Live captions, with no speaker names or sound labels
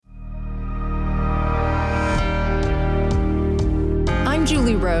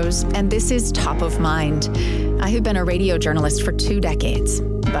Julie Rose, and this is Top of Mind. I have been a radio journalist for 2 decades,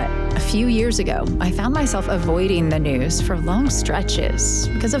 but a few years ago, I found myself avoiding the news for long stretches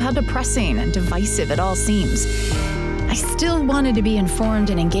because of how depressing and divisive it all seems. I still wanted to be informed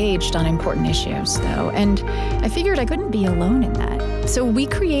and engaged on important issues, though, and I figured I couldn't be alone in that. So we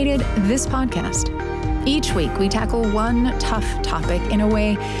created this podcast. Each week, we tackle one tough topic in a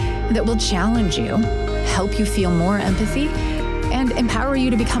way that will challenge you, help you feel more empathy, and empower you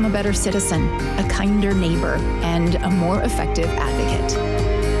to become a better citizen, a kinder neighbor, and a more effective advocate.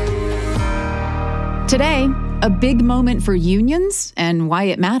 Today, a big moment for unions and why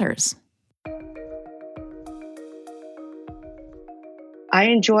it matters. I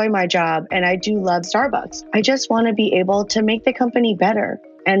enjoy my job and I do love Starbucks. I just want to be able to make the company better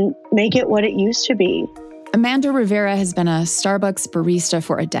and make it what it used to be. Amanda Rivera has been a Starbucks barista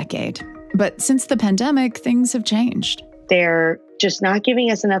for a decade. But since the pandemic, things have changed. They're just not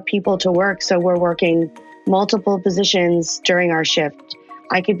giving us enough people to work, so we're working multiple positions during our shift.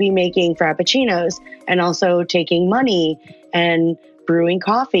 I could be making frappuccinos and also taking money and brewing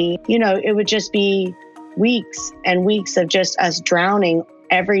coffee. You know, it would just be weeks and weeks of just us drowning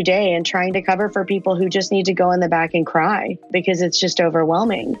every day and trying to cover for people who just need to go in the back and cry because it's just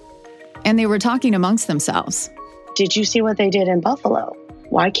overwhelming. And they were talking amongst themselves. Did you see what they did in Buffalo?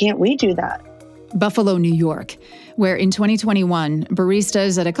 Why can't we do that? Buffalo, New York, where in 2021,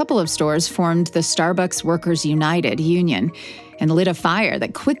 baristas at a couple of stores formed the Starbucks Workers Union and lit a fire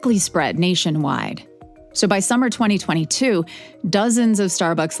that quickly spread nationwide. So by summer 2022, dozens of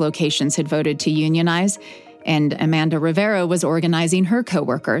Starbucks locations had voted to unionize, and Amanda Rivera was organizing her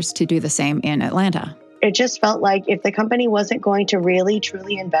coworkers to do the same in Atlanta. It just felt like if the company wasn't going to really,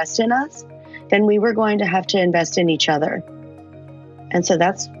 truly invest in us, then we were going to have to invest in each other. And so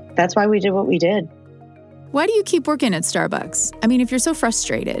that's why we did what we did. Why do you keep working at Starbucks? I mean, if you're so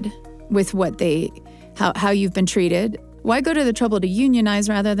frustrated with how you've been treated, why go to the trouble to unionize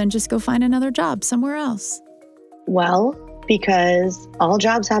rather than just go find another job somewhere else? Well, because all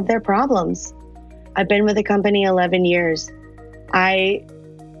jobs have their problems. I've been with the company 11 years. I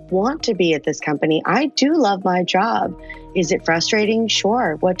want to be at this company. I do love my job. Is it frustrating?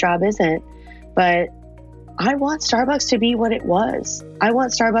 Sure. What job isn't? But I want Starbucks to be what it was. I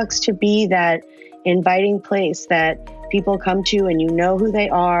want Starbucks to be that inviting place that people come to and you know who they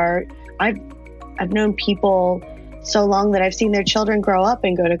are. I've known people so long that I've seen their children grow up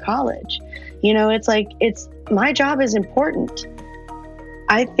and go to college. You know, my job is important.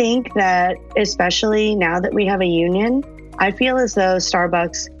 I think that especially now that we have a union, I feel as though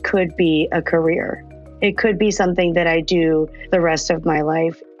Starbucks could be a career. It could be something that I do the rest of my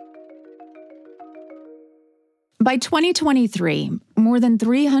life. By 2023, more than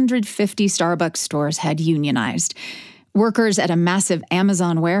 350 Starbucks stores had unionized. Workers at a massive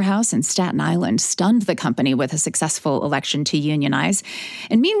Amazon warehouse in Staten Island stunned the company with a successful election to unionize.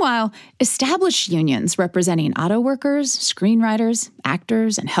 And meanwhile, established unions representing auto workers, screenwriters,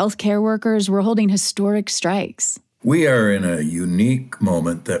 actors, and healthcare workers were holding historic strikes. We are in a unique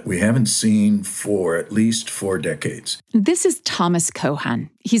moment that we haven't seen for at least 4 decades. This is Thomas Kochan.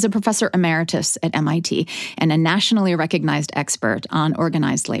 He's a professor emeritus at MIT and a nationally recognized expert on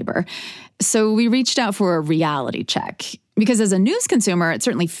organized labor. So we reached out for a reality check, because as a news consumer, it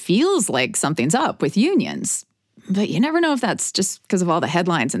certainly feels like something's up with unions. But you never know if that's just because of all the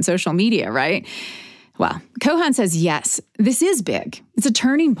headlines and social media, right? Well, Kochan says yes, this is big. It's a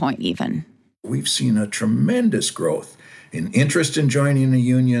turning point even. We've seen a tremendous growth in interest in joining a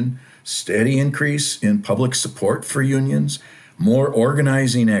union, steady increase in public support for unions, more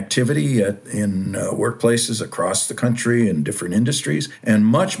organizing activity in workplaces across the country in different industries, and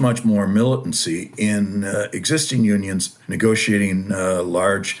much, much more militancy in existing unions negotiating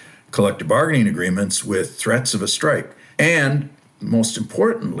large collective bargaining agreements with threats of a strike. And most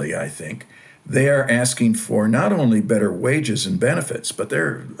importantly, I think, they are asking for not only better wages and benefits, but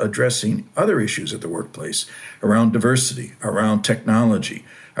they're addressing other issues at the workplace around diversity, around technology,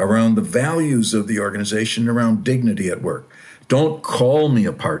 around the values of the organization, around dignity at work. Don't call me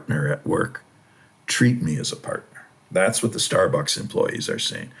a partner at work. Treat me as a partner. That's what the Starbucks employees are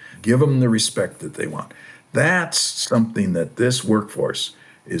saying. Give them the respect that they want. That's something that this workforce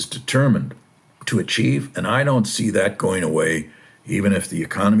is determined to achieve, and I don't see that going away even if the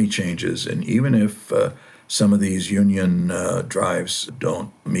economy changes and even if some of these union drives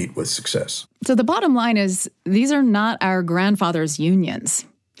don't meet with success. So the bottom line is these are not our grandfather's unions.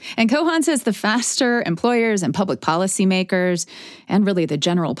 And Kochan says the faster employers and public policymakers, and really the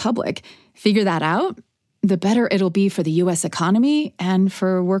general public, figure that out, the better it'll be for the U.S. economy and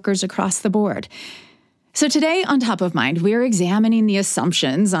for workers across the board. So today on Top of Mind, we're examining the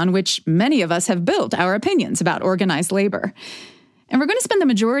assumptions on which many of us have built our opinions about organized labor. And we're going to spend the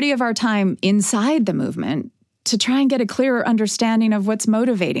majority of our time inside the movement to try and get a clearer understanding of what's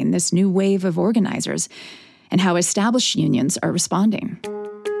motivating this new wave of organizers and how established unions are responding.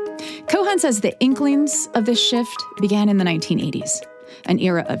 Kochan says the inklings of this shift began in the 1980s, an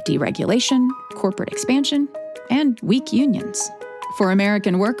era of deregulation, corporate expansion, and weak unions. For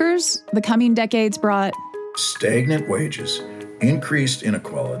American workers, the coming decades brought stagnant wages, increased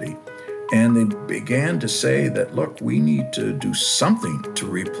inequality, and they began to say that, look, we need to do something to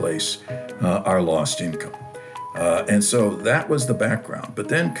replace our lost income. And so that was the background. But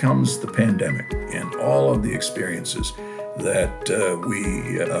then comes the pandemic and all of the experiences that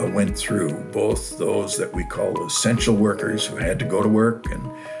we went through, both those that we call essential workers who had to go to work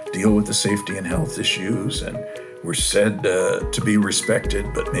and deal with the safety and health issues and were said to be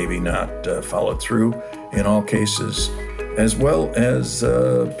respected, but maybe not followed through in all cases, as well as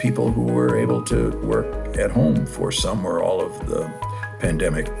people who were able to work at home for some or all of the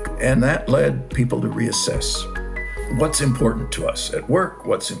pandemic. And that led people to reassess what's important to us at work,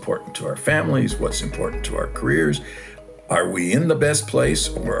 what's important to our families, what's important to our careers. Are we in the best place,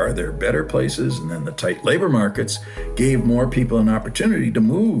 or are there better places? And then the tight labor markets gave more people an opportunity to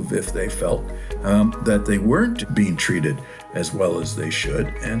move if they felt that they weren't being treated as well as they should.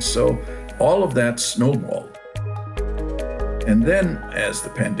 And so all of that snowballed. And then as the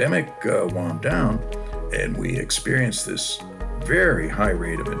pandemic wound down and we experienced this very high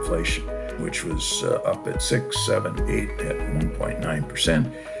rate of inflation, which was up at 6, 7, 8, at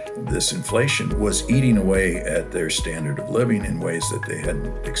 1.9%, this inflation was eating away at their standard of living in ways that they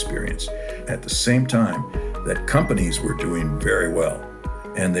hadn't experienced. At the same time that companies were doing very well,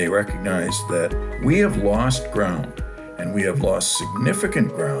 and they recognized that we have lost ground, and we have lost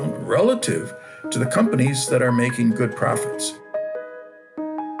significant ground relative to the companies that are making good profits.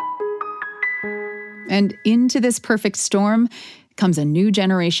 And into this perfect storm comes a new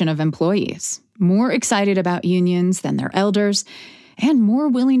generation of employees, more excited about unions than their elders, and more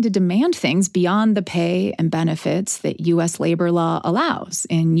willing to demand things beyond the pay and benefits that U.S. labor law allows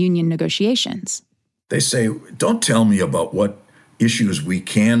in union negotiations. They say, don't tell me about what issues we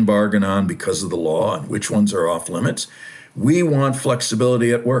can bargain on because of the law and which ones are off limits. We want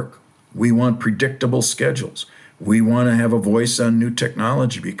flexibility at work. We want predictable schedules. We want to have a voice on new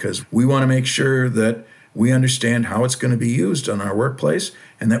technology because we want to make sure that we understand how it's going to be used on our workplace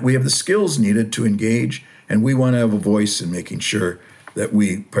and that we have the skills needed to engage, and we want to have a voice in making sure that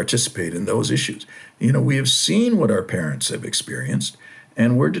we participate in those issues. You know, we have seen what our parents have experienced,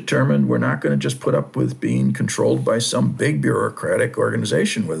 and we're determined we're not going to just put up with being controlled by some big bureaucratic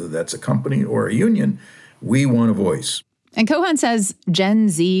organization, whether that's a company or a union. We want a voice. And Kochan says Gen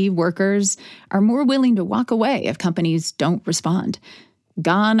Z workers are more willing to walk away if companies don't respond.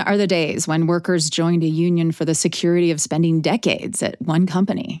 Gone are the days when workers joined a union for the security of spending decades at one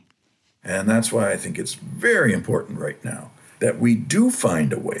company. And that's why I think it's very important right now that we do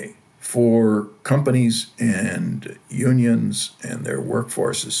find a way for companies and unions and their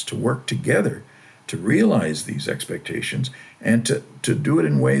workforces to work together to realize these expectations and to do it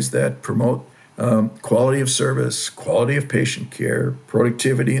in ways that promote quality of service, quality of patient care,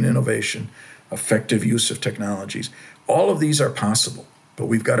 productivity and innovation, effective use of technologies. All of these are possible, but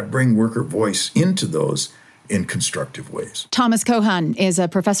we've got to bring worker voice into those in constructive ways. Thomas Kochan is a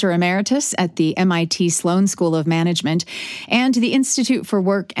professor emeritus at the MIT Sloan School of Management and the Institute for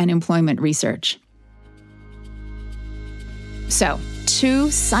Work and Employment Research. So,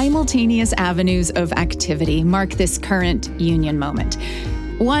 two simultaneous avenues of activity mark this current union moment.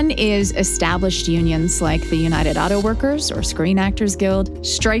 One is established unions like the United Auto Workers or Screen Actors Guild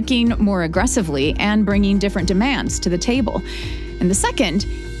striking more aggressively and bringing different demands to the table. And the second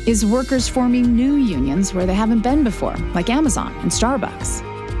is workers forming new unions where they haven't been before, like Amazon and Starbucks.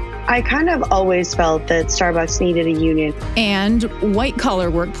 I kind of always felt that Starbucks needed a union. And white-collar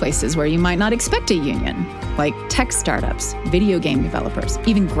workplaces where you might not expect a union, like tech startups, video game developers,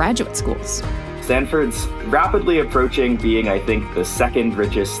 even graduate schools. Stanford's rapidly approaching being, I think, the second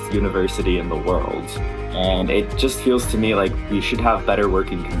richest university in the world. And it just feels to me like we should have better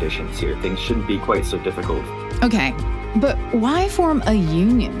working conditions here. Things shouldn't be quite so difficult. Okay, but why form a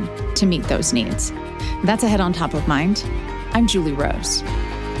union to meet those needs? That's ahead on Top of Mind. I'm Julie Rose.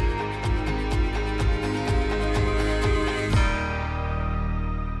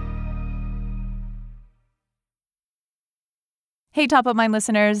 Hey, Top of Mind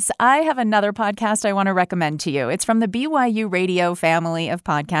listeners, I have another podcast I want to recommend to you. It's from the BYU Radio family of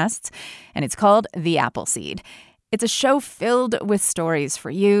podcasts, and it's called The Appleseed. It's a show filled with stories for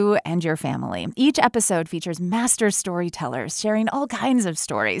you and your family. Each episode features master storytellers sharing all kinds of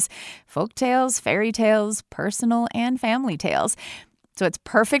stories, folk tales, fairy tales, personal and family tales. So it's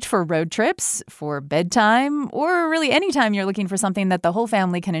perfect for road trips, for bedtime, or really anytime you're looking for something that the whole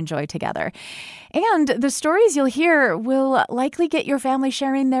family can enjoy together. And the stories you'll hear will likely get your family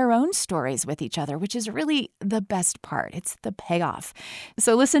sharing their own stories with each other, which is really the best part. It's the payoff.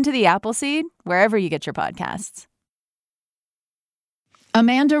 So listen to The Appleseed wherever you get your podcasts.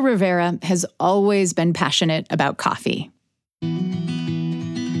 Amanda Rivera has always been passionate about coffee.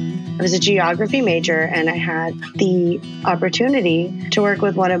 I was a geography major, and I had the opportunity to work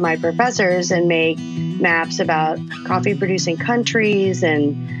with one of my professors and make maps about coffee-producing countries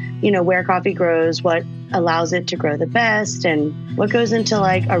and, where coffee grows, what allows it to grow the best, and what goes into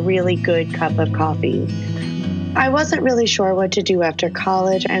like a really good cup of coffee. I wasn't really sure what to do after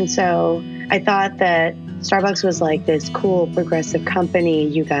college, and so I thought that Starbucks was like this cool, progressive company.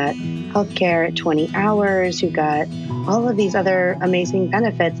 You got healthcare at 20 hours, you got all of these other amazing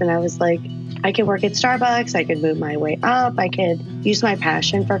benefits. And I was like, I could work at Starbucks, I could move my way up, I could use my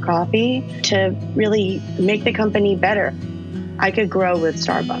passion for coffee to really make the company better. I could grow with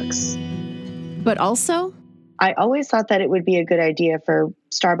Starbucks. But also, I always thought that it would be a good idea for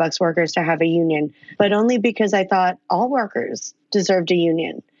Starbucks workers to have a union, but only because I thought all workers deserved a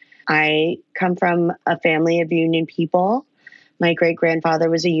union. I come from a family of union people. My great-grandfather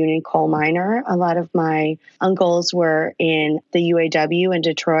was a union coal miner. A lot of my uncles were in the UAW in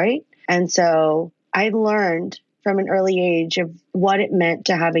Detroit. And so I learned from an early age of what it meant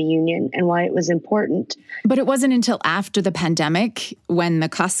to have a union and why it was important. But it wasn't until after the pandemic, when the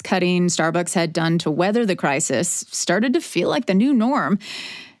cost-cutting Starbucks had done to weather the crisis started to feel like the new norm,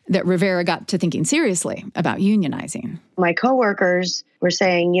 that Rivera got to thinking seriously about unionizing. My coworkers were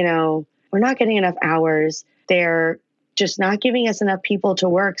saying, we're not getting enough hours. They're just not giving us enough people to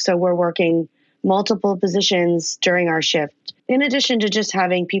work. So we're working multiple positions during our shift. In addition to just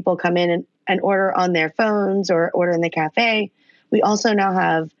having people come in and order on their phones or order in the cafe, we also now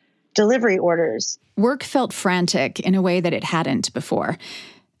have delivery orders. Work felt frantic in a way that it hadn't before.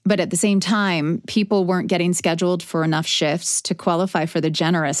 But at the same time, people weren't getting scheduled for enough shifts to qualify for the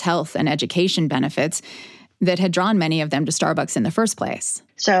generous health and education benefits that had drawn many of them to Starbucks in the first place.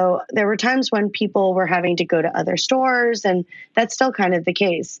 So there were times when people were having to go to other stores, and that's still kind of the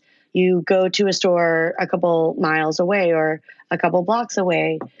case. You go to a store a couple miles away or a couple blocks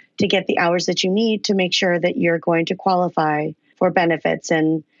away to get the hours that you need to make sure that you're going to qualify for benefits.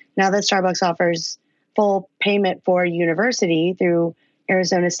 And now that Starbucks offers full payment for university through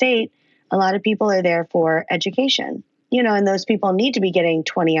Arizona State, a lot of people are there for education, and those people need to be getting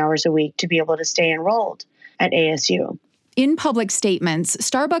 20 hours a week to be able to stay enrolled at ASU. In public statements,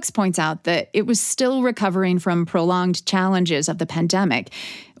 Starbucks points out that it was still recovering from prolonged challenges of the pandemic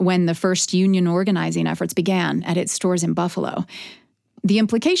when the first union organizing efforts began at its stores in Buffalo. The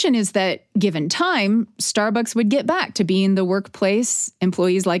implication is that, given time, Starbucks would get back to being the workplace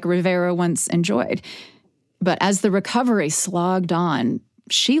employees like Rivera once enjoyed. But as the recovery slogged on,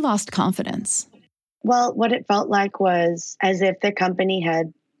 she lost confidence. Well, what it felt like was as if the company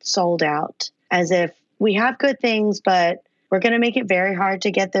had sold out, as if we have good things, but we're going to make it very hard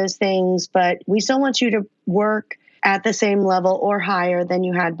to get those things, but we still want you to work at the same level or higher than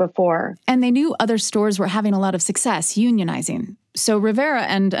you had before. And they knew other stores were having a lot of success unionizing. So Rivera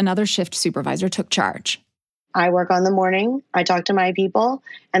and another shift supervisor took charge. I work on the morning, I talk to my people,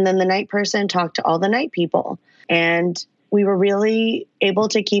 and then the night person talked to all the night people. And we were really able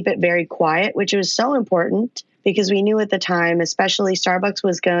to keep it very quiet, which was so important because we knew at the time, especially Starbucks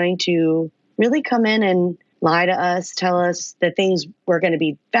was going to really come in and lie to us, tell us that things were going to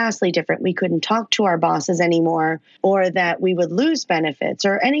be vastly different. We couldn't talk to our bosses anymore, or that we would lose benefits,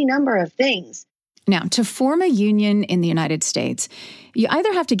 or any number of things. Now, to form a union in the United States, you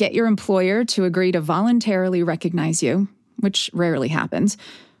either have to get your employer to agree to voluntarily recognize you, which rarely happens,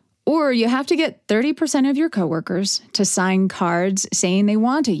 or you have to get 30% of your coworkers to sign cards saying they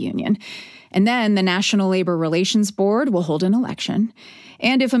want a union. And then the National Labor Relations Board will hold an election.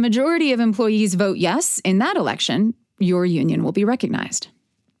 And if a majority of employees vote yes in that election, your union will be recognized.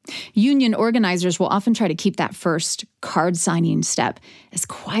 Union organizers will often try to keep that first card-signing step as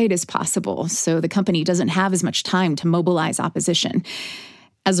quiet as possible so the company doesn't have as much time to mobilize opposition.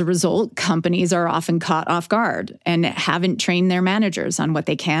 As a result, companies are often caught off guard and haven't trained their managers on what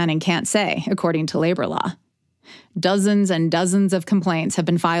they can and can't say, according to labor law. Dozens and dozens of complaints have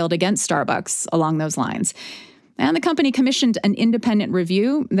been filed against Starbucks along those lines. And the company commissioned an independent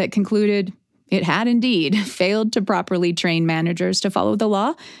review that concluded it had indeed failed to properly train managers to follow the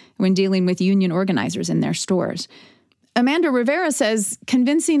law when dealing with union organizers in their stores. Amanda Rivera says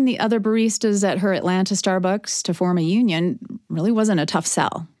convincing the other baristas at her Atlanta Starbucks to form a union really wasn't a tough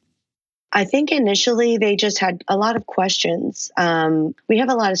sell. I think initially they just had a lot of questions. We have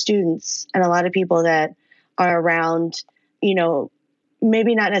a lot of students and a lot of people that are around,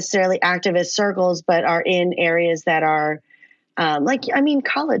 maybe not necessarily activist circles, but are in areas that are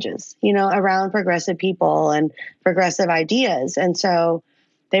colleges, around progressive people and progressive ideas. And so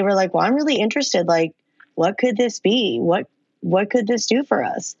they were like, well, I'm really interested. Like, what could this be? What could this do for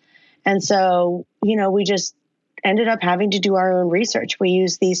us? And so, we just ended up having to do our own research. We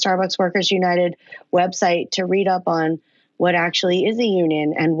used the Starbucks Workers United website to read up on what actually is a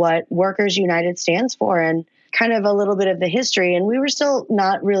union and what Workers United stands for and kind of a little bit of the history. And we were still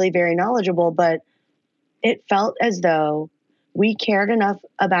not really very knowledgeable, but it felt as though we cared enough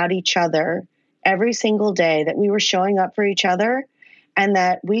about each other every single day that we were showing up for each other and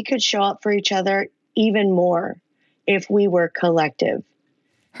that we could show up for each other even more if we were collective.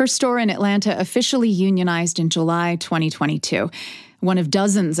 Her store in Atlanta officially unionized in July 2022, one of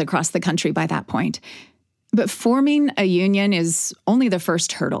dozens across the country by that point. But forming a union is only the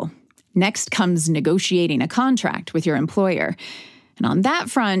first hurdle. Next comes negotiating a contract with your employer. And on that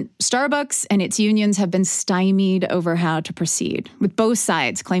front, Starbucks and its unions have been stymied over how to proceed, with both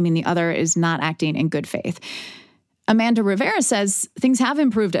sides claiming the other is not acting in good faith. Amanda Rivera says things have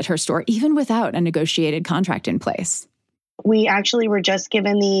improved at her store, even without a negotiated contract in place. We actually were just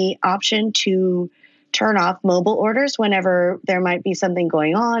given the option to turn off mobile orders whenever there might be something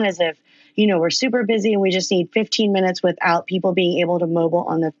going on, as if, we're super busy and we just need 15 minutes without people being able to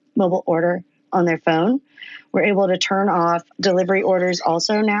mobile order on their phone. We're able to turn off delivery orders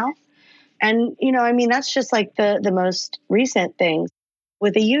also now. And, that's just like the most recent thing.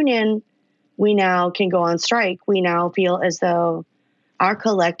 With the union, we now can go on strike. We now feel as though our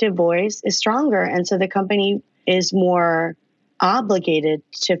collective voice is stronger. And so the company is more obligated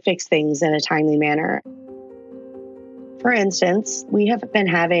to fix things in a timely manner. For instance, we have been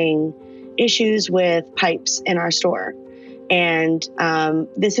having issues with pipes in our store. And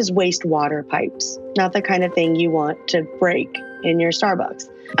this is wastewater pipes, not the kind of thing you want to break in your Starbucks.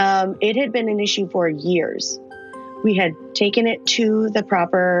 It had been an issue for years. We had taken it to the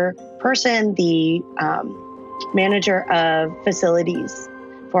proper person, the manager of facilities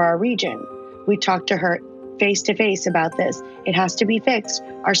for our region. We talked to her face-to-face about this. It has to be fixed.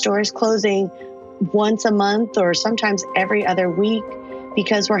 Our store is closing once a month or sometimes every other week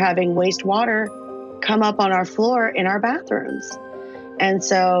because we're having wastewater come up on our floor in our bathrooms. And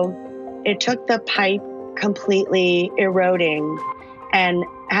so it took the pipe completely eroding and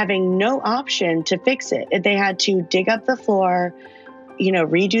having no option to fix it. They had to dig up the floor,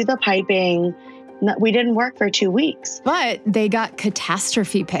 redo the piping. We didn't work for 2 weeks. But they got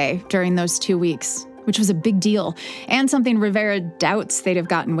catastrophe pay during those 2 weeks, which was a big deal, and something Rivera doubts they'd have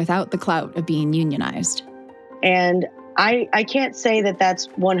gotten without the clout of being unionized. And I can't say that that's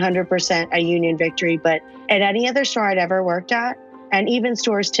 100% a union victory, but at any other store I'd ever worked at, and even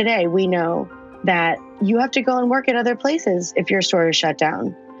stores today, we know that you have to go and work at other places if your store is shut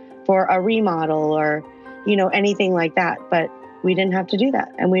down for a remodel or, anything like that. But we didn't have to do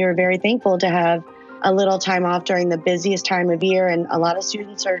that. And we were very thankful to have a little time off during the busiest time of year. And a lot of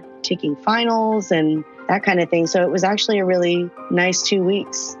students are taking finals and that kind of thing. So it was actually a really nice 2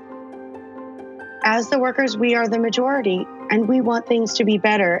 weeks. As the workers, we are the majority and we want things to be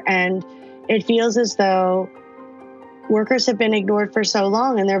better. And it feels as though workers have been ignored for so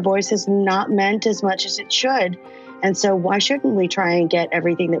long and their voice is not meant as much as it should. And so why shouldn't we try and get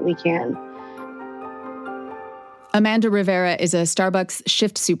everything that we can? Amanda Rivera is a Starbucks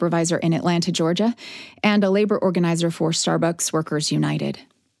shift supervisor in Atlanta, Georgia, and a labor organizer for Starbucks Workers United.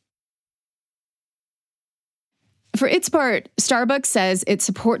 For its part, Starbucks says it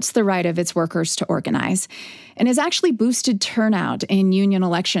supports the right of its workers to organize and has actually boosted turnout in union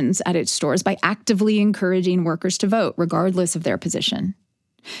elections at its stores by actively encouraging workers to vote, regardless of their position.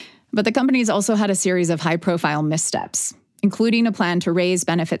 But the company's also had a series of high-profile missteps, including a plan to raise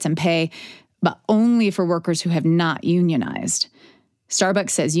benefits and pay, but only for workers who have not unionized. Starbucks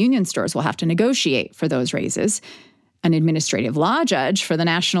says union stores will have to negotiate for those raises. An administrative law judge for the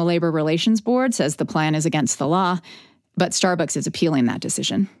National Labor Relations Board says the plan is against the law, but Starbucks is appealing that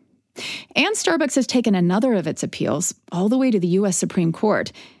decision. And Starbucks has taken another of its appeals all the way to the U.S. Supreme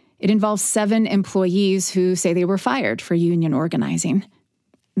Court. It involves 7 employees who say they were fired for union organizing.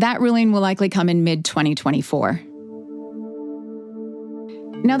 That ruling will likely come in mid-2024.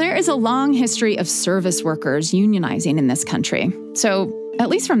 Now, there is a long history of service workers unionizing in this country. So At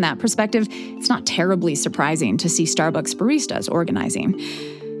least from that perspective, it's not terribly surprising to see Starbucks baristas organizing.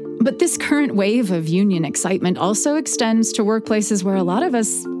 But this current wave of union excitement also extends to workplaces where a lot of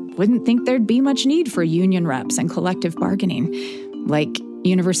us wouldn't think there'd be much need for union reps and collective bargaining, like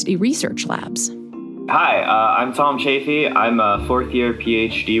university research labs. Hi, I'm Thom Chaffee. I'm a fourth-year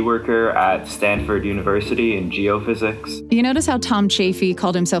Ph.D. worker at Stanford University in geophysics. You notice how Thom Chaffee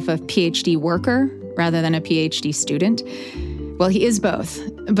called himself a Ph.D. worker rather than a Ph.D. student? Well, he is both.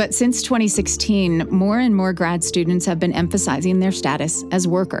 But since 2016, more and more grad students have been emphasizing their status as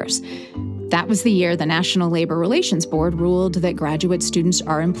workers. That was the year the National Labor Relations Board ruled that graduate students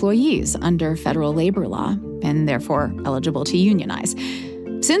are employees under federal labor law and therefore eligible to unionize.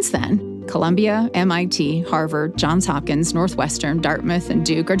 Since then, Columbia, MIT, Harvard, Johns Hopkins, Northwestern, Dartmouth, and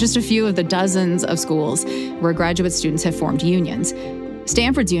Duke are just a few of the dozens of schools where graduate students have formed unions.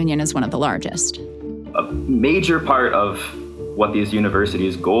 Stanford's union is one of the largest. A major part of what these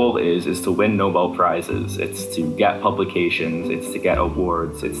universities' goal is to win Nobel Prizes. It's to get publications, it's to get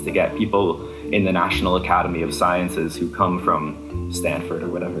awards, it's to get people in the National Academy of Sciences who come from Stanford or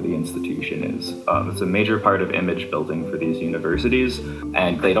whatever the institution is. It's a major part of image building for these universities,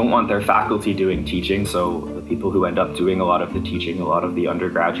 and they don't want their faculty doing teaching, so the people who end up doing a lot of the teaching, a lot of the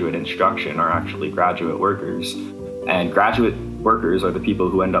undergraduate instruction are actually graduate workers. And graduate workers are the people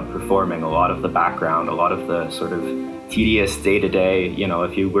who end up performing a lot of the background, a lot of the sort of tedious day-to-day,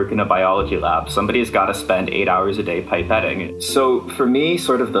 if you work in a biology lab, somebody's got to spend 8 hours a day pipetting. So for me,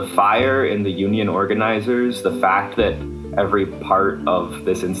 sort of the fire in the union organizers, the fact that every part of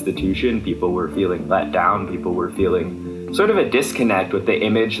this institution, people were feeling let down, people were feeling sort of a disconnect with the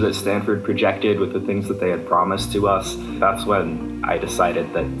image that Stanford projected, with the things that they had promised to us. That's when I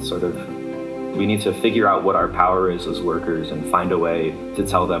decided that sort of we need to figure out what our power is as workers and find a way to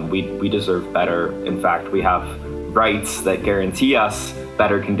tell them we deserve better. In fact, we have rights that guarantee us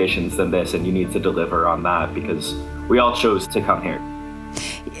better conditions than this, and you need to deliver on that because we all chose to come here.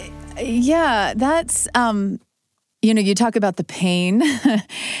 Yeah, that's, you talk about the pain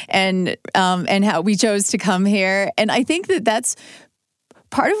and how we chose to come here. And I think that's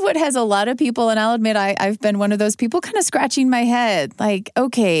part of what has a lot of people, and I'll admit I've been one of those people kind of scratching my head, like,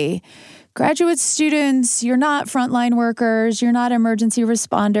 okay, graduate students, you're not frontline workers, you're not emergency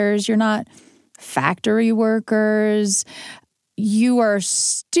responders, you're not factory workers. You are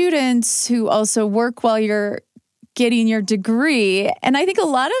students who also work while you're getting your degree. And I think a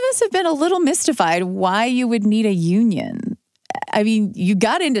lot of us have been a little mystified why you would need a union. I mean, you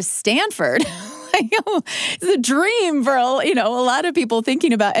got into Stanford. It's a dream for a lot of people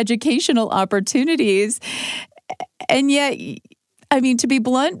thinking about educational opportunities. And yet, I mean, to be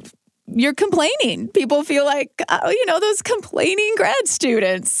blunt, you're complaining. People feel like, those complaining grad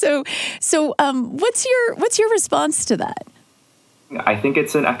students. So, what's your response to that? I think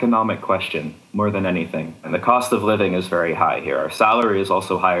it's an economic question more than anything. And the cost of living is very high here. Our salary is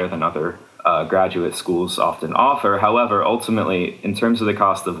also higher than other graduate schools often offer. However, ultimately, in terms of the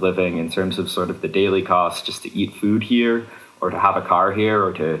cost of living, in terms of sort of the daily cost just to eat food here or to have a car here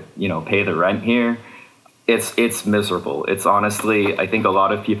or to, pay the rent here, it's miserable. It's honestly, I think a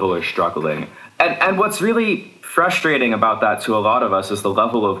lot of people are struggling. And what's really frustrating about that to a lot of us is the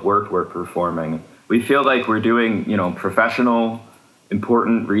level of work we're performing. We feel like we're doing, professional,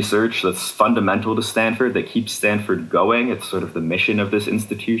 important research that's fundamental to Stanford, that keeps Stanford going. It's sort of the mission of this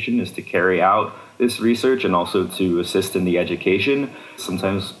institution is to carry out this research and also to assist in the education.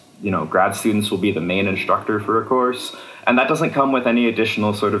 Sometimes, grad students will be the main instructor for a course. And that doesn't come with any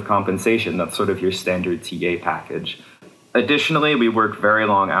additional sort of compensation. That's sort of your standard TA package. Additionally, we work very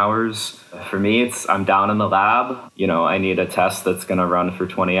long hours. For me, I'm down in the lab. I need a test that's going to run for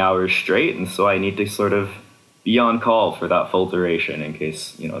 20 hours straight. And so I need to sort of be on call for that full duration in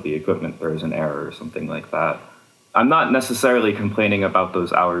case, the equipment throws an error or something like that. I'm not necessarily complaining about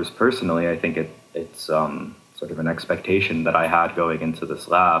those hours personally. I think it's sort of an expectation that I had going into this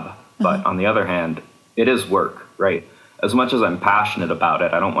lab. But on the other hand, it is work, right? As much as I'm passionate about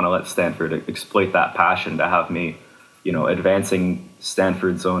it, I don't want to let Stanford exploit that passion to have me, advancing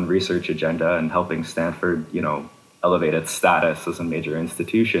Stanford's own research agenda and helping Stanford, elevate its status as a major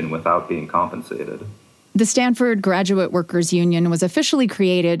institution without being compensated. The Stanford Graduate Workers Union was officially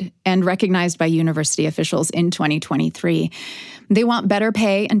created and recognized by university officials in 2023. They want better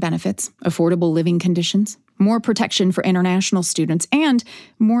pay and benefits, affordable living conditions, more protection for international students, and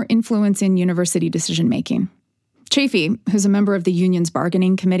more influence in university decision-making. Chaffee, who's a member of the union's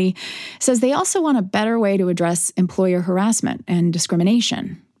bargaining committee, says they also want a better way to address employer harassment and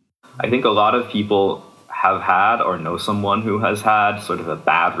discrimination. I think a lot of people have had or know someone who has had sort of a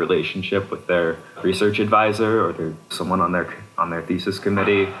bad relationship with their research advisor or someone on their thesis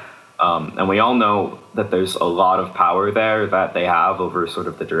committee. And we all know that there's a lot of power there that they have over sort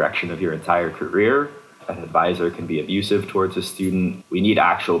of the direction of your entire career. An advisor can be abusive towards a student. We need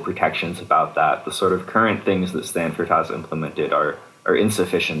actual protections about that. The sort of current things that Stanford has implemented are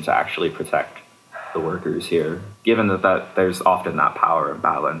insufficient to actually protect the workers here, given that there's often that power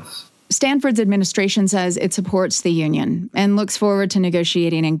imbalance. Stanford's administration says it supports the union and looks forward to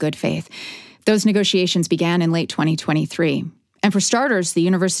negotiating in good faith. Those negotiations began in late 2023. And for starters, the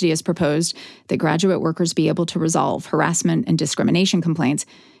university has proposed that graduate workers be able to resolve harassment and discrimination complaints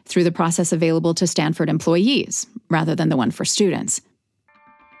through the process available to Stanford employees, rather than the one for students.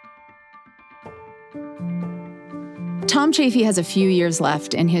 Thom Chaffee has a few years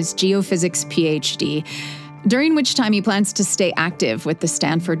left in his geophysics Ph.D., during which time he plans to stay active with the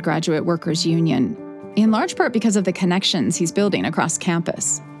Stanford Graduate Workers Union, in large part because of the connections he's building across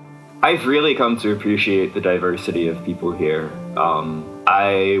campus. I've really come to appreciate the diversity of people here.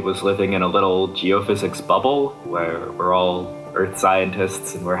 I was living in a little geophysics bubble where we're all earth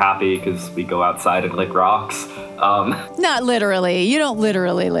scientists and we're happy because we go outside and lick rocks. Not literally. You don't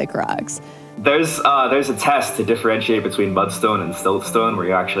literally lick rocks. There's a test to differentiate between mudstone and siltstone where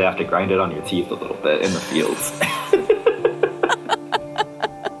you actually have to grind it on your teeth a little bit in the fields.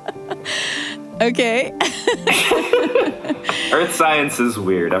 Okay. Earth science is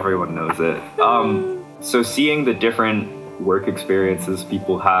weird. Everyone knows it. So seeing the different work experiences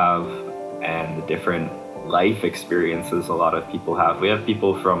people have and the different life experiences a lot of people have. We have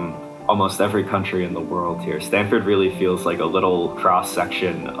people from almost every country in the world here. Stanford really feels like a little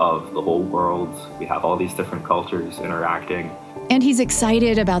cross-section of the whole world. We have all these different cultures interacting. And he's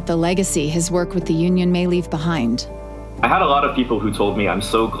excited about the legacy his work with the union may leave behind. I had a lot of people who told me, I'm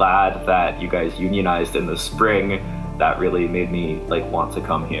so glad that you guys unionized in the spring. That really made me want to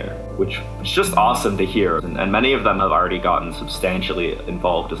come here, which is just awesome to hear. And many of them have already gotten substantially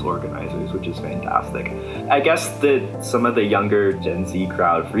involved as organizers, which is fantastic. I guess that some of the younger Gen Z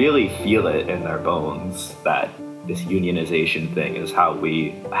crowd really feel it in their bones that this unionization thing is how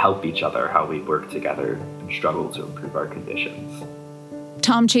we help each other, how we work together and struggle to improve our conditions.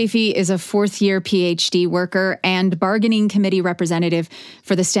 Thom Chaffee is a fourth-year Ph.D. worker and bargaining committee representative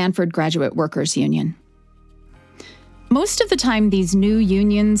for the Stanford Graduate Workers Union. Most of the time, these new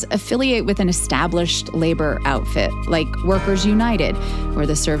unions affiliate with an established labor outfit, like Workers United, or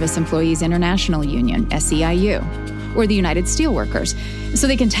the Service Employees International Union, SEIU, or the United Steelworkers, so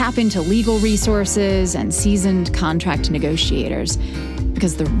they can tap into legal resources and seasoned contract negotiators.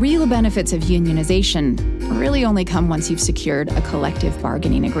 Because the real benefits of unionization really only come once you've secured a collective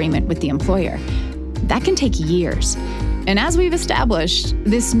bargaining agreement with the employer. That can take years. And as we've established,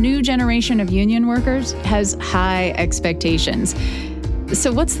 this new generation of union workers has high expectations.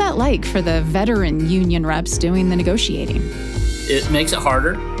 So what's that like for the veteran union reps doing the negotiating? It makes it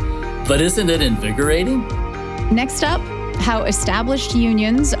harder, but isn't it invigorating? Next up, how established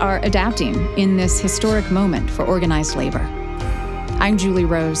unions are adapting in this historic moment for organized labor. I'm Julie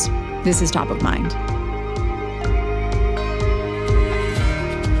Rose. This is Top of Mind.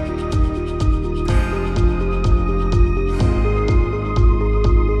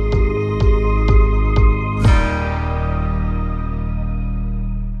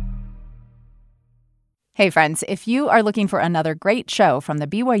 Hey friends, if you are looking for another great show from the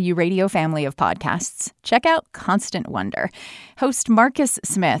BYU Radio family of podcasts, check out Constant Wonder. Host Marcus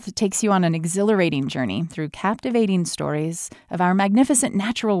Smith takes you on an exhilarating journey through captivating stories of our magnificent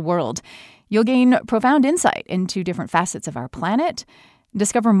natural world. You'll gain profound insight into different facets of our planet,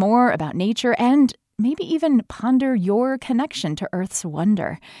 discover more about nature, and maybe even ponder your connection to Earth's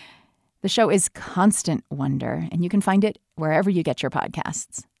wonder. The show is Constant Wonder, and you can find it wherever you get your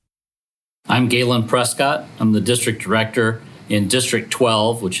podcasts. I'm Gaylan Prescott. I'm the district director in District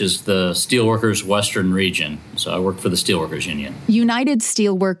 12, which is the Steelworkers Western region. So I work for the Steelworkers Union. United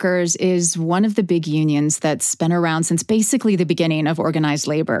Steelworkers is one of the big unions that's been around since basically the beginning of organized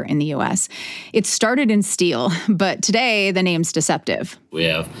labor in the U.S. It started in steel, but today the name's deceptive. We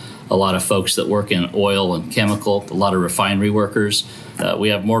have a lot of folks that work in oil and chemical, a lot of refinery workers. We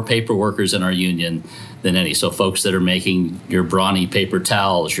have more paper workers in our union than any. So folks that are making your brawny paper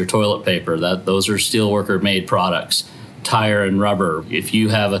towels, your toilet paper, those are steelworker-made products. Tire and rubber. If you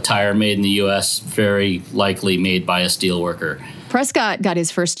have a tire made in the U.S., very likely made by a steelworker. Prescott got his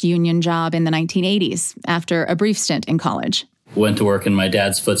first union job in the 1980s after a brief stint in college. Went to work in my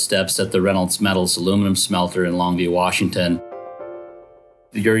dad's footsteps at the Reynolds Metals aluminum smelter in Longview, Washington.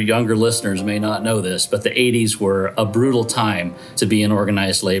 Your younger listeners may not know this, but the 80s were a brutal time to be in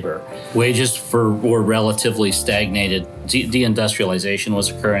organized labor. Wages were relatively stagnated. Deindustrialization was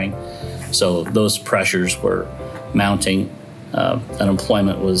occurring, so those pressures were mounting.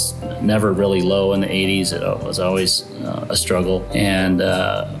 Unemployment was never really low in the 80s. It was always a struggle. And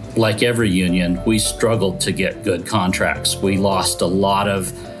like every union, we struggled to get good contracts. We lost a lot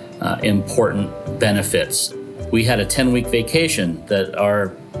of important benefits. We had a 10-week vacation that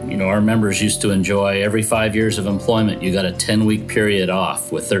our members used to enjoy. Every 5 years of employment, you got a 10-week period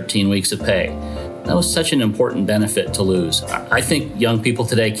off with 13 weeks of pay. That was such an important benefit to lose. I think young people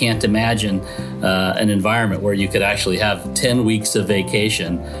today can't imagine an environment where you could actually have 10 weeks of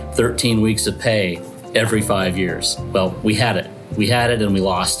vacation, 13 weeks of pay every 5 years. Well, we had it. We had it and we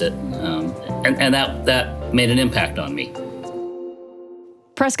lost it. And that made an impact on me.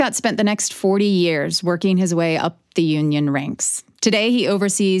 Prescott spent the next 40 years working his way up the union ranks. Today, he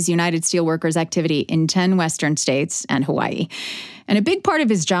oversees United Steelworkers activity in 10 Western states and Hawaii. And a big part of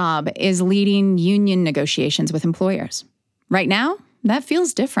his job is leading union negotiations with employers. Right now, that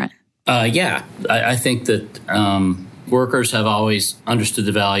feels different. I think that workers have always understood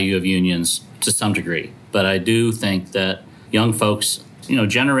the value of unions to some degree. But I do think that young folks,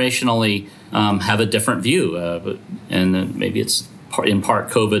 generationally have a different view. And maybe it's in part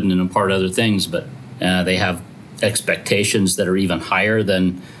COVID and in part other things, but they have expectations that are even higher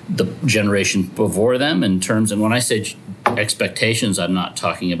than the generation before them in terms, and when I say expectations, I'm not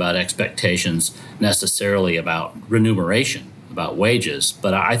talking about expectations necessarily about remuneration, about wages,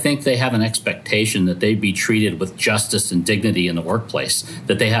 but I think they have an expectation that they be treated with justice and dignity in the workplace,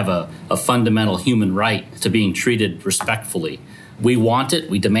 that they have a fundamental human right to being treated respectfully. We want it,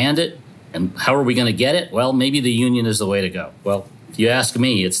 we demand it, and how are we going to get it? Well, maybe the union is the way to go. Well, if you ask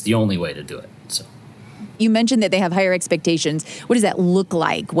me, it's the only way to do it. So, you mentioned that they have higher expectations. What does that look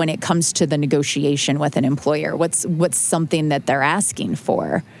like when it comes to the negotiation with an employer? What's something that they're asking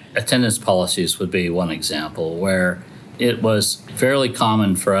for? Attendance policies would be one example where it was fairly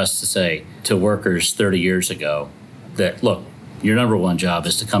common for us to say to workers 30 years ago that, look, your number one job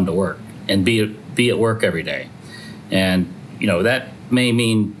is to come to work and be at work every day. And, that may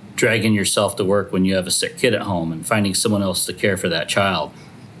mean dragging yourself to work when you have a sick kid at home and finding someone else to care for that child.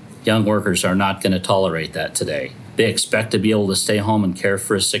 Young workers are not going to tolerate that today. They expect to be able to stay home and care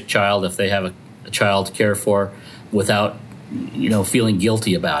for a sick child if they have a child to care for without, feeling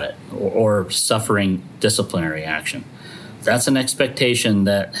guilty about it or suffering disciplinary action. That's an expectation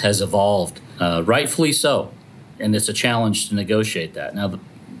that has evolved, rightfully so, and it's a challenge to negotiate that. Now,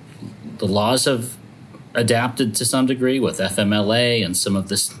 the laws have adapted to some degree with FMLA and some of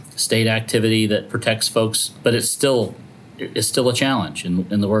this state activity that protects folks, but it's still a challenge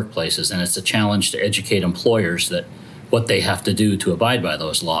in the workplaces, and it's a challenge to educate employers that what they have to do to abide by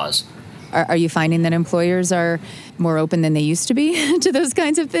those laws. Are you finding that employers are more open than they used to be to those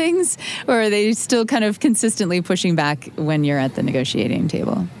kinds of things, or are they still kind of consistently pushing back when you're at the negotiating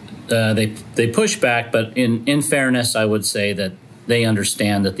table? They push back, but in fairness, I would say that they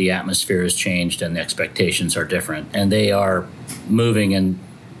understand that the atmosphere has changed and the expectations are different, and they are moving in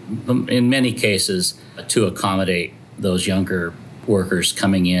many cases to accommodate those younger workers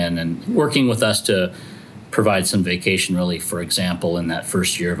coming in and working with us to provide some vacation relief, for example, in that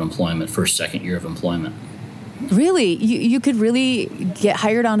first year of employment, second year of employment. Really? You could really get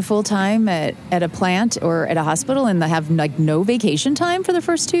hired on full-time at a plant or at a hospital and have no vacation time for the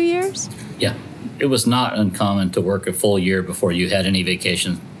first 2 years? Yeah. It was not uncommon to work a full year before you had any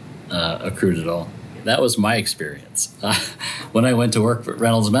vacation accrued at all. That was my experience. When I went to work for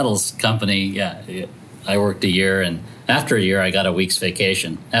Reynolds Metals Company, I worked a year, and after a year, I got a week's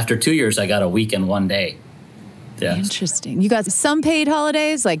vacation. After 2 years, I got a week and 1 day. Yes. Interesting. You got some paid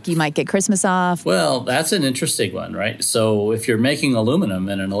holidays, like you might get Christmas off? Well, that's an interesting one, right? So if you're making aluminum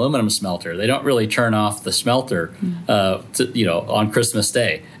in an aluminum smelter, they don't really turn off the smelter on Christmas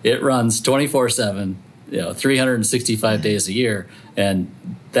Day. It runs 24/7, 365 days a year, and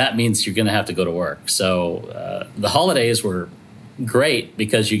that means you're going to have to go to work. So the holidays were great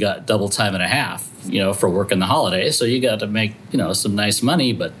because you got double time and a half, for working the holidays. So you got to make, some nice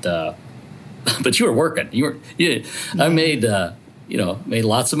money, but you were working. I made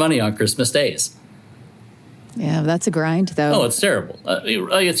lots of money on Christmas days. Yeah, that's a grind, though. Oh, it's terrible.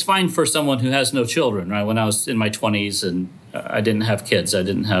 It's fine for someone who has no children, right? When I was in my 20s and I didn't have kids, I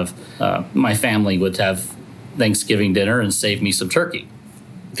didn't have, my family would have Thanksgiving dinner and save me some turkey.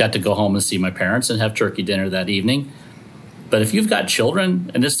 Got to go home and see my parents and have turkey dinner that evening. But if you've got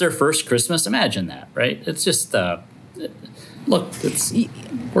children and it's their first Christmas, imagine that, right? It's just,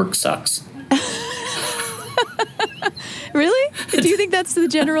 work sucks. Really? Do you think that's the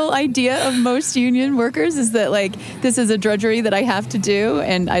general idea of most union workers, is that like, this is a drudgery that I have to do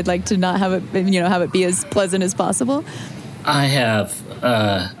and I'd like to not have it be as pleasant as possible? I've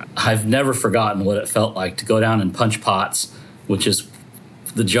never forgotten what it felt like to go down and punch pots, which is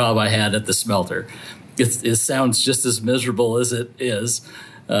the job I had at the smelter. It sounds just as miserable as it is.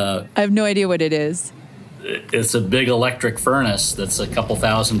 I have no idea what it is. It's a big electric furnace that's a couple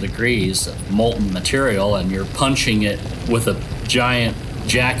thousand degrees of molten material, and you're punching it with a giant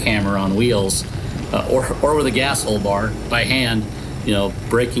jackhammer on wheels, or with a gas hole bar by hand,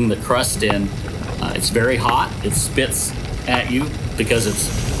 breaking the crust in. It's very hot. It spits at you because it's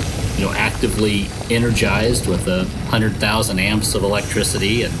actively energized with 100,000 amps of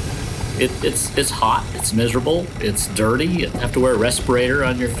electricity, and it's hot. It's miserable. It's dirty. You have to wear a respirator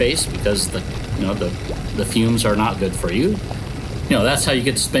on your face because the fumes are not good for you. That's how you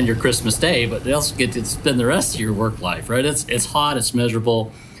get to spend your Christmas day, but they also get to spend the rest of your work life, right? It's hot. It's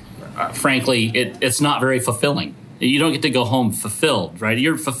miserable. Frankly, it's not very fulfilling. You don't get to go home fulfilled, right?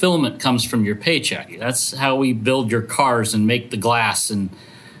 Your fulfillment comes from your paycheck. That's how we build your cars and make the glass, and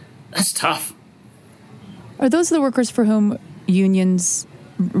that's tough. Are those the workers for whom unions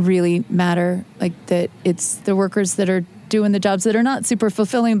really matter? Like that it's the workers that are doing the jobs that are not super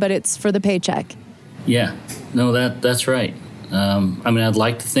fulfilling, but it's for the paycheck? Yeah, no, that's right. I'd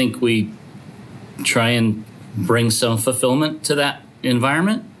like to think we try and bring some fulfillment to that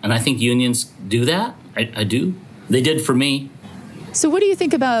environment, and I think unions do that. I do. They did for me. So what do you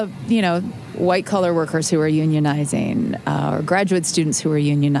think about, white-collar workers who are unionizing, or graduate students who are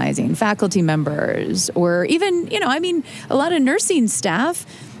unionizing, faculty members, or even, a lot of nursing staff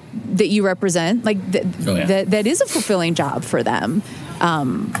that you represent, that is a fulfilling job for them.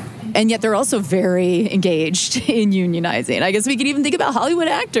 And yet they're also very engaged in unionizing. I guess we could even think about Hollywood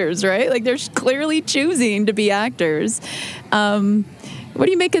actors, right? Like they're clearly choosing to be actors. What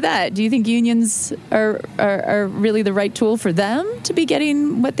do you make of that? Do you think unions are really the right tool for them to be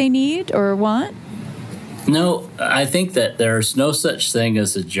getting what they need or want? No, I think that there's no such thing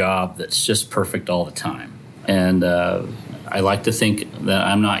as a job that's just perfect all the time. And I like to think that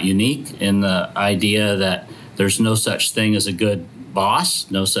I'm not unique in the idea that there's no such thing as a good boss,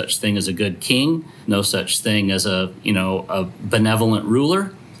 no such thing as a good king, no such thing as a benevolent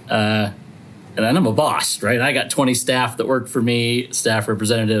ruler. And I'm a boss, right? I got 20 staff that work for me, staff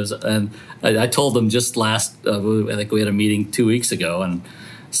representatives, and I told them just I think we had a meeting 2 weeks ago, and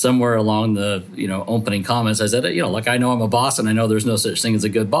somewhere along the opening comments, I said, I know I'm a boss, and I know there's no such thing as a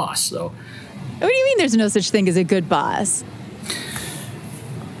good boss. So, what do you mean there's no such thing as a good boss?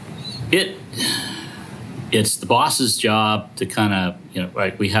 It's the boss's job to kind of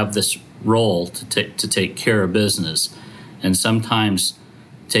right. We have this role to take care of business, and sometimes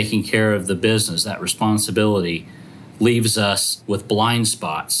taking care of the business, that responsibility, leaves us with blind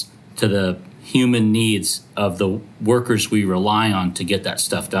spots to the human needs of the workers we rely on to get that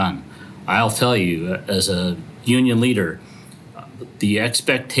stuff done. I'll tell you, as a union leader, the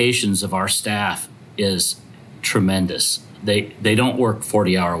expectations of our staff is tremendous. They don't work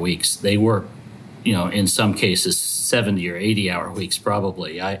 40-hour weeks. They work, in some cases, 70 or 80-hour weeks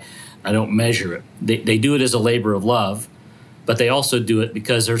probably. I don't measure it. They do it as a labor of love, but they also do it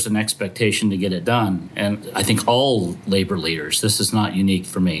because there's an expectation to get it done. And I think all labor leaders, this is not unique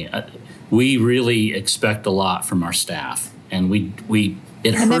for me, we really expect a lot from our staff. And it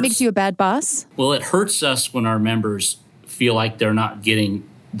hurts. And that makes you a bad boss? Well, it hurts us when our members feel like they're not getting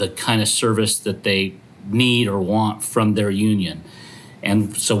the kind of service that they need or want from their union.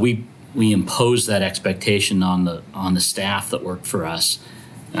 And so we impose that expectation on the staff that work for us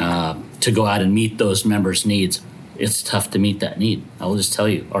to go out and meet those members' needs. It's tough to meet that need. I will just tell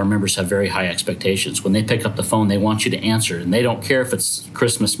you, our members have very high expectations. When they pick up the phone, they want you to answer, and they don't care if it's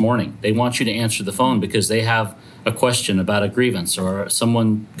Christmas morning. They want you to answer the phone because they have a question about a grievance or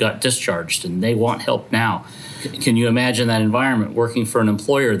someone got discharged and they want help now. Can you imagine that environment, working for an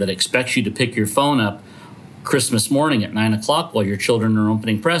employer that expects you to pick your phone up Christmas morning at 9 o'clock while your children are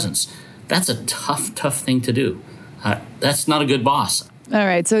opening presents? That's a tough thing to do. That's not a good boss. All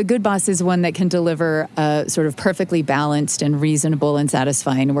right. So a good boss is one that can deliver a sort of perfectly balanced and reasonable and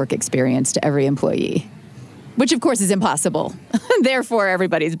satisfying work experience to every employee, which, of course, is impossible. Therefore,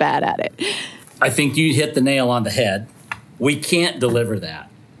 everybody's bad at it. I think you hit the nail on the head. We can't deliver that.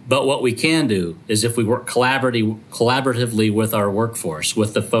 But what we can do is if we work collaboratively with our workforce,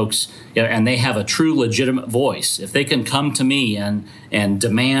 with the folks, and they have a true legitimate voice, if they can come to me and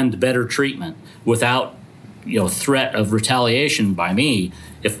demand better treatment without threat of retaliation by me,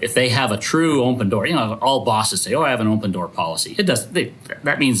 if they have a true open door, all bosses say, I have an open door policy.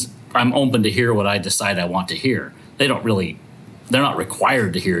 That means I'm open to hear what I decide I want to hear. They don't really They're not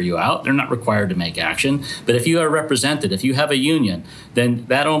required to hear you out. They're not required to make action. But if you are represented, if you have a union, then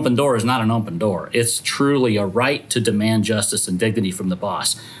that open door is not an open door. It's truly a right to demand justice and dignity from the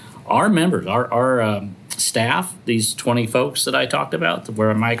boss. Our members, our staff, these 20 folks that I talked about,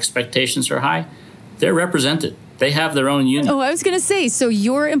 where my expectations are high, they're represented. They have their own union. Oh, I was going to say, so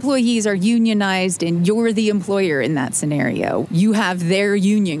your employees are unionized and you're the employer in that scenario. You have their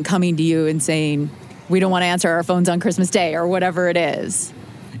union coming to you and saying, we don't want to answer our phones on Christmas Day or whatever it is.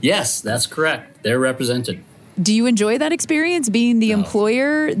 Yes, that's correct. They're represented. Do you enjoy that experience, being the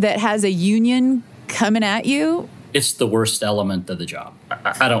employer that has a union coming at you? It's the worst element of the job.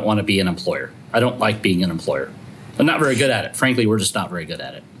 I don't want to be an employer. I don't like being an employer. I'm not very good at it. Frankly, we're just not very good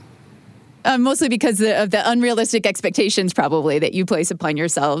at it. Mostly because of the unrealistic expectations probably that you place upon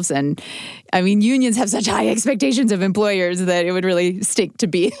yourselves. And I mean, unions have such high expectations of employers that it would really stink to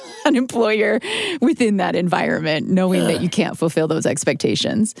be an employer within that environment, knowing that you can't fulfill those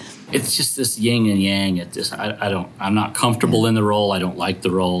expectations. It's just this yin and yang. It just, I'm not comfortable in the role. I don't like the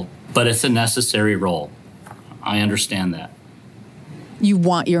role, but it's a necessary role. I understand that. You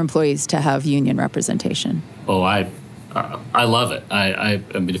want your employees to have union representation. Oh, I love it. I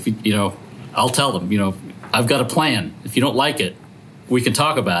mean, if I'll tell them, I've got a plan. If you don't like it, we can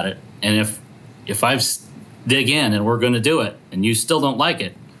talk about it. And if I dig in and we're going to do it and you still don't like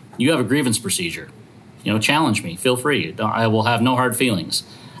it, you have a grievance procedure. Challenge me. Feel free. I will have no hard feelings.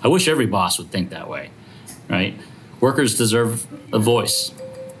 I wish every boss would think that way, right? Workers deserve a voice.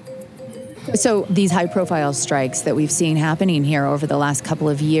 So these high-profile strikes that we've seen happening here over the last couple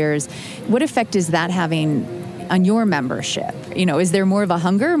of years, what effect is that having on your membership? Is there more of a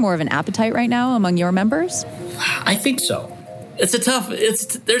hunger, more of an appetite right now among your members? I think so.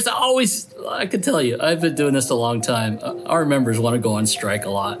 There's always, I can tell you, I've been doing this a long time. Our members want to go on strike a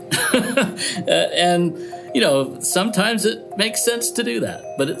lot. And, sometimes it makes sense to do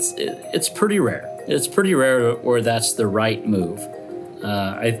that, but it's pretty rare. It's pretty rare where that's the right move.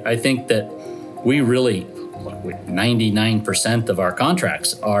 I think that we really, 99% of our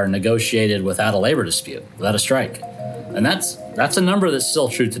contracts are negotiated without a labor dispute, without a strike. And that's a number that's still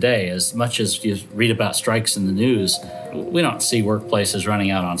true today. As much as you read about strikes in the news, we don't see workplaces running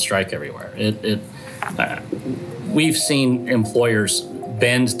out on strike everywhere. We've seen employers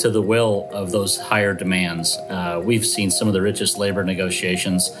bend to the will of those higher demands. We've seen some of the richest labor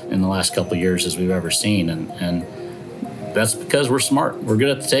negotiations in the last couple of years as we've ever seen. And that's because we're smart. We're good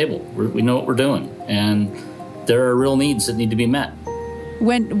at the table. We know what we're doing. And there are real needs that need to be met.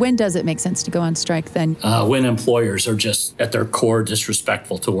 When does it make sense to go on strike then? When employers are just at their core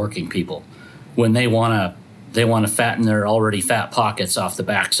disrespectful to working people. When they want to fatten their already fat pockets off the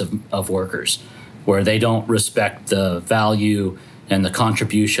backs of workers. Where they don't respect the value and the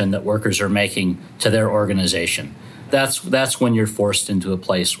contribution that workers are making to their organization. That's when you're forced into a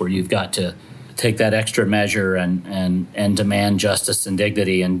place where you've got to take that extra measure and demand justice and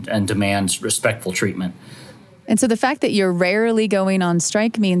dignity and demand respectful treatment. And so the fact that you're rarely going on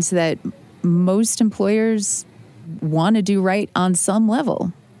strike means that most employers want to do right on some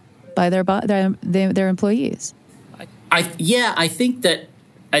level by their employees. I think that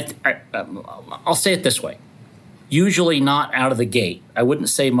I'll say it this way. Usually not out of the gate. I wouldn't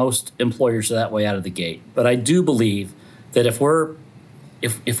say most employers are that way out of the gate, but I do believe that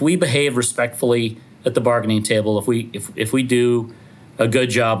if we behave respectfully at the bargaining table, if we do a good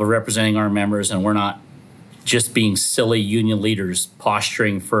job of representing our members and we're not just being silly union leaders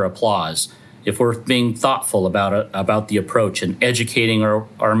posturing for applause, if we're being thoughtful about the approach and educating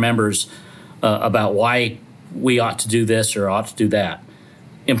our members about why we ought to do this or ought to do that,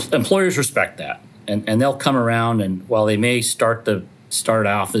 employers respect that. And they'll come around, and while they may start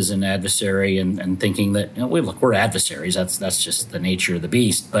off as an adversary and thinking that, we're adversaries, that's just the nature of the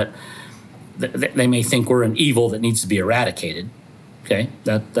beast, but they may think we're an evil that needs to be eradicated. Okay,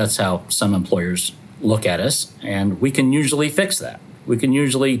 that's how some employers look at us, and we can usually fix that. We can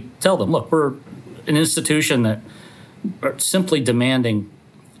usually tell them, look, we're an institution that are simply demanding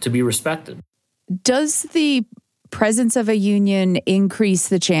to be respected. Does the presence of a union increase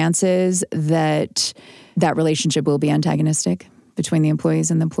the chances that relationship will be antagonistic between the employees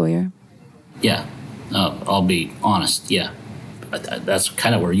and the employer? Yeah, I'll be honest, yeah. That's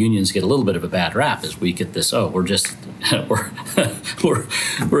kind of where unions get a little bit of a bad rap, is we get this, we're just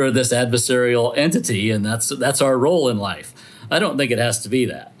we're this adversarial entity, and that's our role in life. I don't think it has to be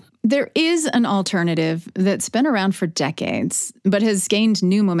that. There is an alternative that's been around for decades, but has gained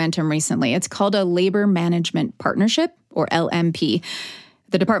new momentum recently. It's called a Labor Management Partnership, or LMP.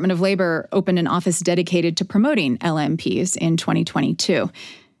 The Department of Labor opened an office dedicated to promoting LMPs in 2022.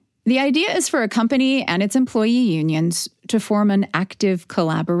 The idea is for a company and its employee unions to form an active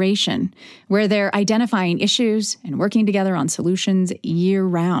collaboration where they're identifying issues and working together on solutions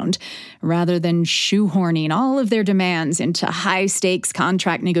year-round, rather than shoehorning all of their demands into high-stakes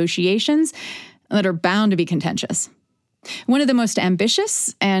contract negotiations that are bound to be contentious. One of the most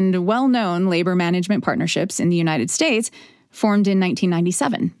ambitious and well-known labor management partnerships in the United States formed in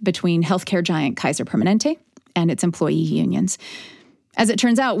 1997 between healthcare giant Kaiser Permanente and its employee unions. As it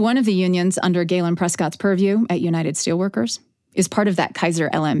turns out, one of the unions under Gaylan Prescott's purview at United Steelworkers is part of that Kaiser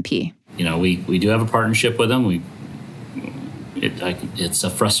LMP. We do have a partnership with them. It's a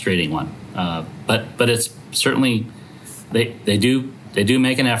frustrating one, but it's certainly they do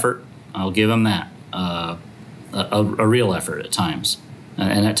make an effort. I'll give them that, a real effort at times.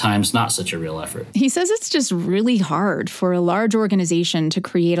 And at times, not such a real effort. He says it's just really hard for a large organization to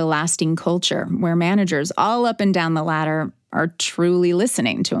create a lasting culture where managers all up and down the ladder are truly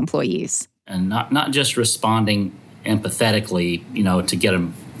listening to employees. And not just responding empathetically, to get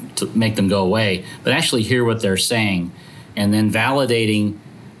them, to make them go away, but actually hear what they're saying and then validating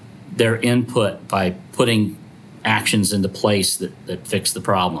their input by putting actions into place that fix the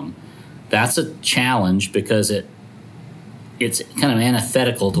problem. That's a challenge because it's kind of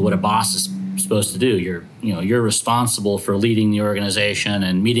antithetical to what a boss is supposed to do. You're responsible for leading the organization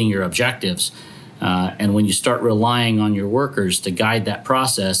and meeting your objectives. And when you start relying on your workers to guide that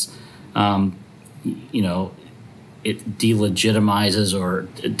process, it delegitimizes or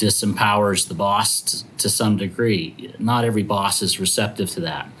disempowers the boss to some degree. Not every boss is receptive to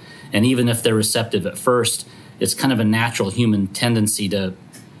that. And even if they're receptive at first, it's kind of a natural human tendency to,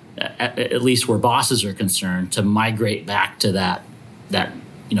 at least where bosses are concerned, to migrate back to that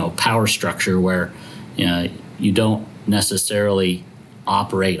power structure where you don't necessarily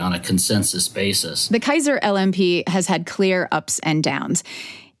operate on a consensus basis. The Kaiser LMP has had clear ups and downs.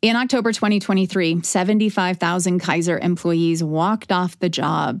 In October 2023, 75,000 Kaiser employees walked off the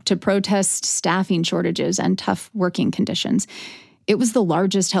job to protest staffing shortages and tough working conditions. It was the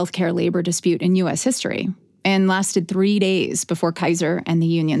largest healthcare labor dispute in U.S. history and lasted 3 days before Kaiser and the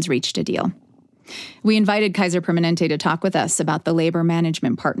unions reached a deal. We invited Kaiser Permanente to talk with us about the labor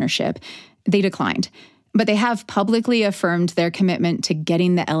management partnership. They declined, but they have publicly affirmed their commitment to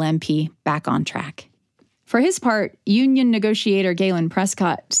getting the LMP back on track. For his part, union negotiator Gaylan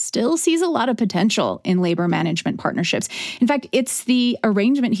Prescott still sees a lot of potential in labor management partnerships. In fact, it's the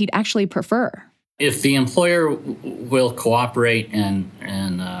arrangement he'd actually prefer. If the employer will cooperate and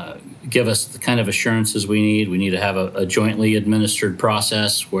give us the kind of assurances we need to have a jointly administered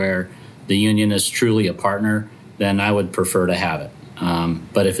process where the union is truly a partner, then I would prefer to have it.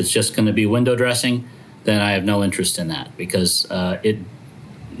 But if it's just going to be window dressing, then I have no interest in that because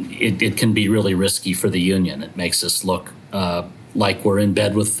it can be really risky for the union. It makes us look like we're in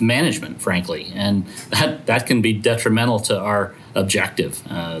bed with management, frankly, and that can be detrimental to our objective.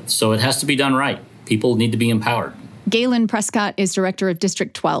 So it has to be done right. People need to be empowered. Gaylan Prescott is director of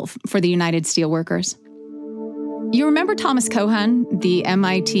District 12 for the United Steelworkers. You remember Thomas Kochan, the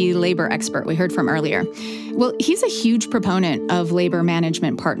MIT labor expert we heard from earlier? Well, he's a huge proponent of labor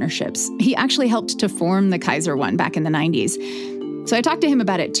management partnerships. He actually helped to form the Kaiser one back in the 90s. So I talked to him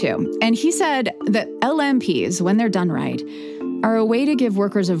about it too. And he said that LMPs, when they're done right, are a way to give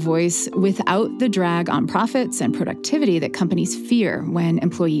workers a voice without the drag on profits and productivity that companies fear when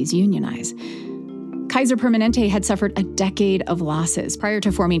employees unionize. Kaiser Permanente had suffered a decade of losses prior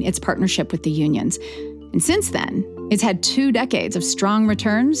to forming its partnership with the unions. And since then, it's had 2 decades of strong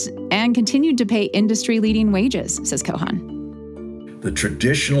returns and continued to pay industry-leading wages, says Kochan. The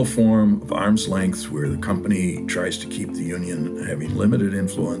traditional form of arm's length where the company tries to keep the union having limited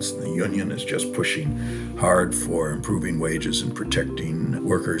influence, the union is just pushing hard for improving wages and protecting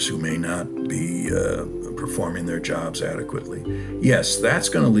workers who may not be performing their jobs adequately. Yes, that's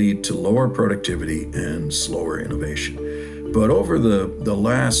going to lead to lower productivity and slower innovation. But over the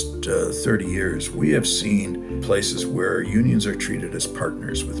last 30 years, we have seen places where unions are treated as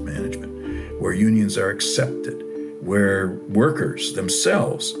partners with management, where unions are accepted, where workers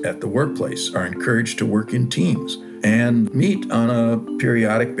themselves at the workplace are encouraged to work in teams and meet on a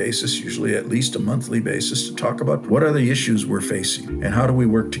periodic basis, usually at least a monthly basis, to talk about what are the issues we're facing and how do we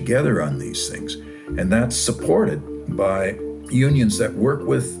work together on these things. And that's supported by unions that work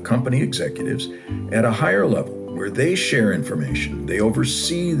with company executives at a higher level, where they share information, they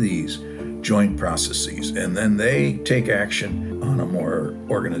oversee these joint processes, and then they take action on a more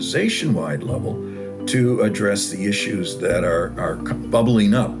organization-wide level to address the issues that are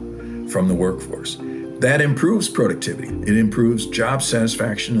bubbling up from the workforce. That improves productivity. It improves job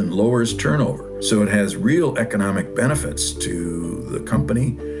satisfaction and lowers turnover. So it has real economic benefits to the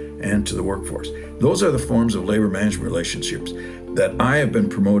company and to the workforce. Those are the forms of labor management relationships that I have been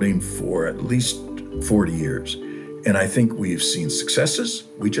promoting for at least 40 years. And I think we've seen successes.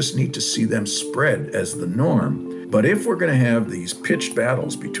 We just need to see them spread as the norm. But if we're going to have these pitched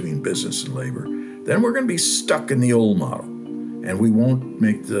battles between business and labor, then we're going to be stuck in the old model. And we won't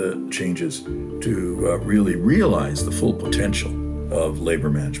make the changes to really realize the full potential of labor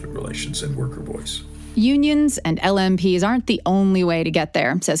management relations and worker voice. Unions and LMPs aren't the only way to get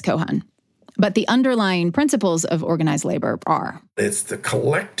there, says Kochan. But the underlying principles of organized labor are. It's the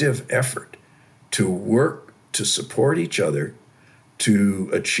collective effort to work to support each other, to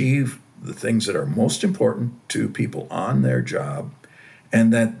achieve the things that are most important to people on their job,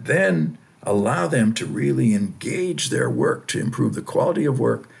 and that then allow them to really engage their work to improve the quality of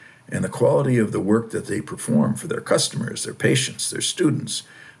work and the quality of the work that they perform for their customers, their patients, their students,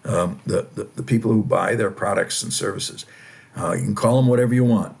 the people who buy their products and services. You can call them whatever you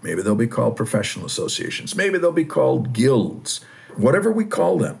want. Maybe they'll be called professional associations. Maybe they'll be called guilds. Whatever we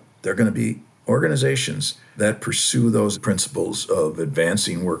call them, they're going to be organizations that pursue those principles of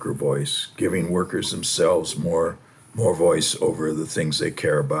advancing worker voice, giving workers themselves more voice over the things they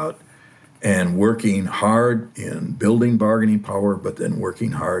care about, and working hard in building bargaining power, but then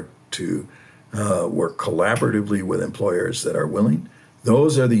working hard to work collaboratively with employers that are willing.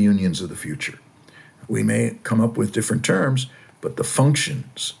 Those are the unions of the future. We may come up with different terms, but the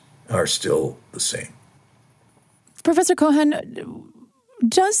functions are still the same. Professor Kochan,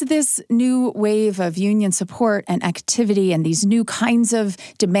 does this new wave of union support and activity and these new kinds of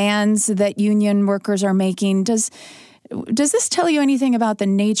demands that union workers are making, does this tell you anything about the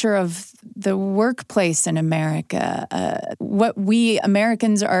nature of the workplace in America, what we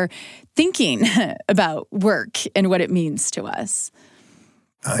Americans are thinking about work and what it means to us?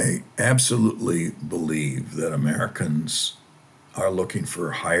 I absolutely believe that Americans are looking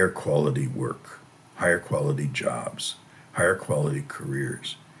for higher quality work, higher quality jobs, higher quality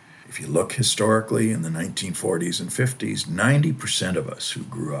careers. If you look historically in the 1940s and 50s, 90% of us who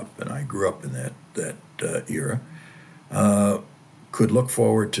grew up, and I grew up in that era, could look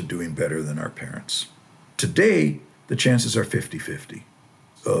forward to doing better than our parents. Today, the chances are 50-50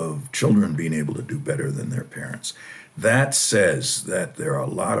 of children being able to do better than their parents. That says that there are a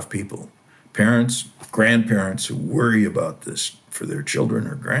lot of people, parents, grandparents, who worry about this for their children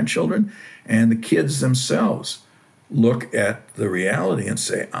or grandchildren, and the kids themselves look at the reality and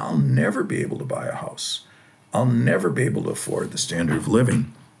say, I'll never be able to buy a house. I'll never be able to afford the standard of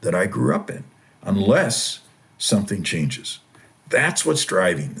living that I grew up in unless something changes. That's what's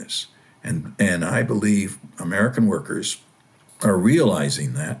driving this. And I believe American workers are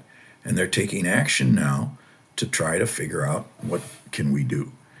realizing that, and they're taking action now to try to figure out what can we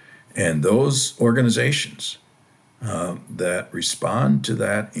do. And those organizations that respond to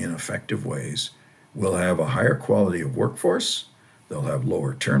that in effective ways will have a higher quality of workforce, they'll have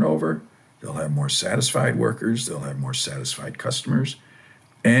lower turnover, they'll have more satisfied workers, they'll have more satisfied customers,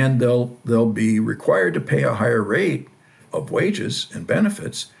 and they'll be required to pay a higher rate of wages and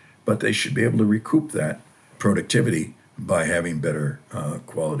benefits, but they should be able to recoup that productivity by having better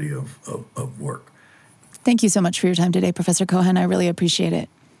quality of work. Thank you so much for your time today, Professor Kochan. I really appreciate it.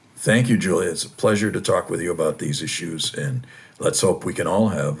 Thank you, Julia. It's a pleasure to talk with you about these issues, and let's hope we can all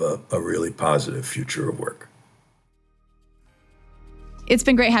have a really positive future of work. It's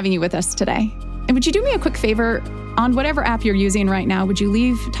been great having you with us today. And would you do me a quick favor? On whatever app you're using right now, would you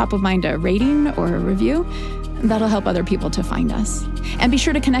leave Top of Mind a rating or a review? That'll help other people to find us. And be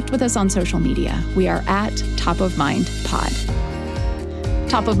sure to connect with us on social media. We are at Top of Mind Pod.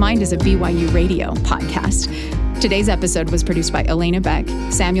 Top of Mind is a BYU radio podcast. Today's episode was produced by Elena Beck,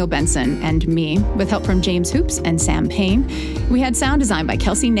 Samuel Benson, and me, with help from James Hoops and Sam Payne. We had sound design by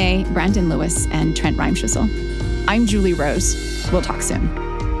Kelsey Ney, Brandon Lewis, and Trent Reimschüssel. I'm Julie Rose. We'll talk soon.